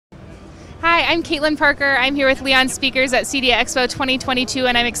Hi, I'm Caitlin Parker. I'm here with Leon Speakers at CEDIA Expo 2022,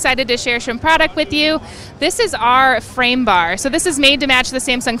 and I'm excited to share some product with you. This is our frame bar. So this is made to match the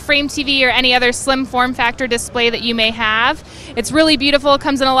Samsung Frame TV or any other slim form factor display that you may have. It's really beautiful,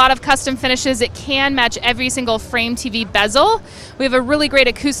 comes in a lot of custom finishes. It can match every single Frame TV bezel. We have a really great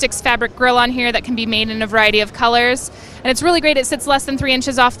acoustics fabric grille on here that can be made in a variety of colors. And it's really great. It sits less than 3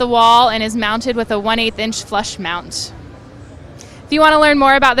 inches off the wall and is mounted with a 1/8 inch flush mount. If you want to learn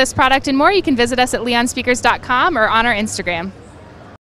more about this product and more, you can visit us at leonspeakers.com or on our Instagram.